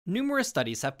Numerous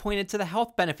studies have pointed to the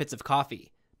health benefits of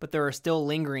coffee, but there are still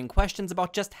lingering questions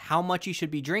about just how much you should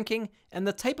be drinking and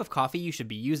the type of coffee you should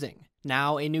be using.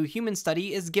 Now, a new human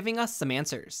study is giving us some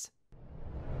answers.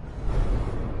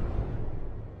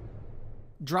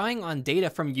 Drawing on data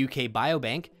from UK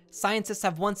Biobank, scientists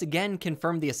have once again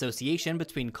confirmed the association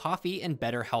between coffee and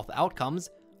better health outcomes,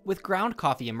 with ground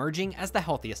coffee emerging as the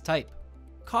healthiest type.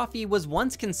 Coffee was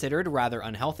once considered rather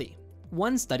unhealthy.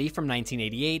 One study from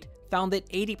 1988 found that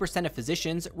 80% of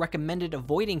physicians recommended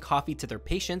avoiding coffee to their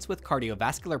patients with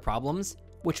cardiovascular problems,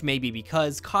 which may be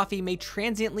because coffee may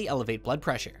transiently elevate blood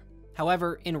pressure.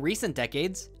 However, in recent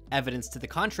decades, evidence to the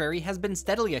contrary has been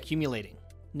steadily accumulating.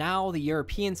 Now, the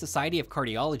European Society of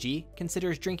Cardiology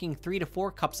considers drinking 3 to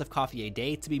 4 cups of coffee a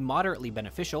day to be moderately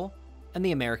beneficial, and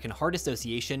the American Heart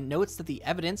Association notes that the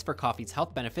evidence for coffee's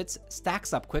health benefits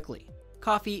stacks up quickly.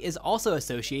 Coffee is also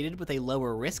associated with a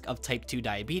lower risk of type 2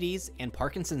 diabetes and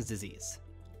Parkinson's disease.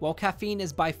 While caffeine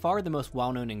is by far the most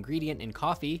well-known ingredient in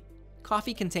coffee,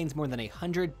 coffee contains more than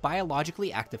 100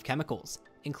 biologically active chemicals,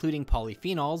 including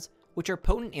polyphenols, which are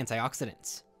potent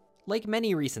antioxidants. Like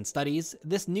many recent studies,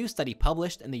 this new study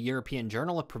published in the European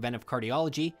Journal of Preventive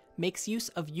Cardiology makes use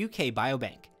of UK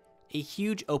Biobank, a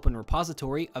huge open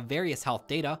repository of various health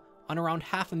data on around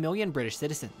 500,000 British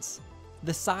citizens.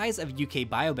 The size of UK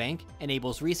Biobank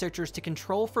enables researchers to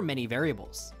control for many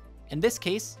variables. In this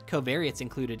case, covariates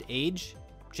included age,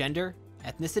 gender,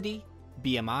 ethnicity,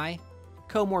 BMI,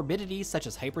 comorbidities such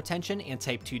as hypertension and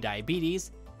type 2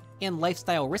 diabetes, and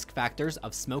lifestyle risk factors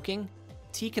of smoking,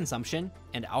 tea consumption,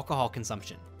 and alcohol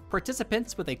consumption.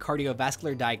 Participants with a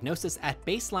cardiovascular diagnosis at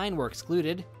baseline were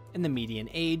excluded, and the median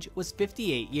age was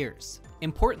 58 years.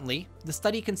 Importantly, the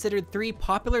study considered 3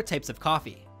 popular types of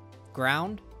coffee: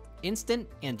 ground, instant,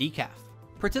 and decaf.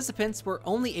 Participants were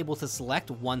only able to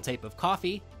select one type of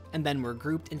coffee, and then were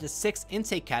grouped into 6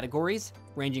 intake categories,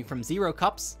 ranging from 0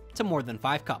 cups to more than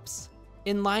 5 cups.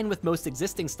 In line with most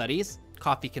existing studies,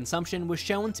 coffee consumption was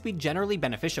shown to be generally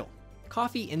beneficial.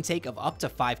 Coffee intake of up to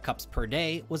 5 cups per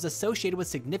day was associated with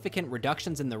significant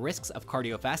reductions in the risks of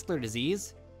cardiovascular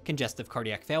disease, congestive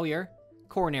cardiac failure,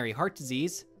 coronary heart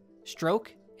disease,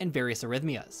 stroke, and various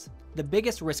arrhythmias. The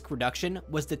biggest risk reduction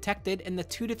was detected in the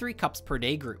 2 to 3 cups per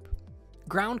day group.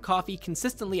 Ground coffee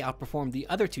consistently outperformed the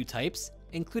other 2 types,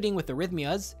 including with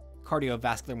arrhythmias,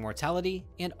 cardiovascular mortality,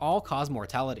 and all-cause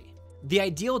mortality. The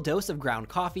ideal dose of ground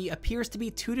coffee appears to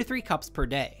be 2 to 3 cups per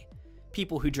day.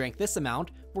 People who drank this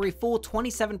amount were a full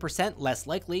 27% less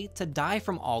likely to die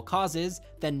from all causes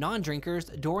than non-drinkers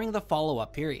during the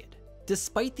follow-up period.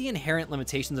 Despite the inherent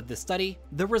limitations of this study,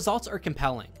 the results are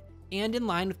compelling and in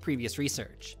line with previous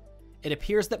research. It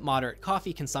appears that moderate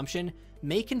coffee consumption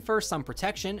may confer some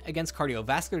protection against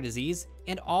cardiovascular disease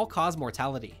and all-cause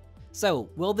mortality. So,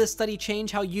 will this study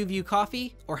change how you view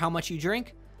coffee or how much you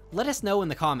drink? Let us know in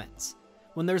the comments.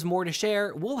 When there's more to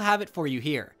share, we'll have it for you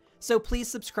here, so please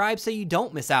subscribe so you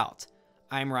don't miss out.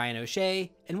 I'm Ryan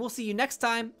O'Shea, and we'll see you next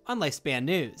time on Lifespan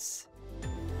News.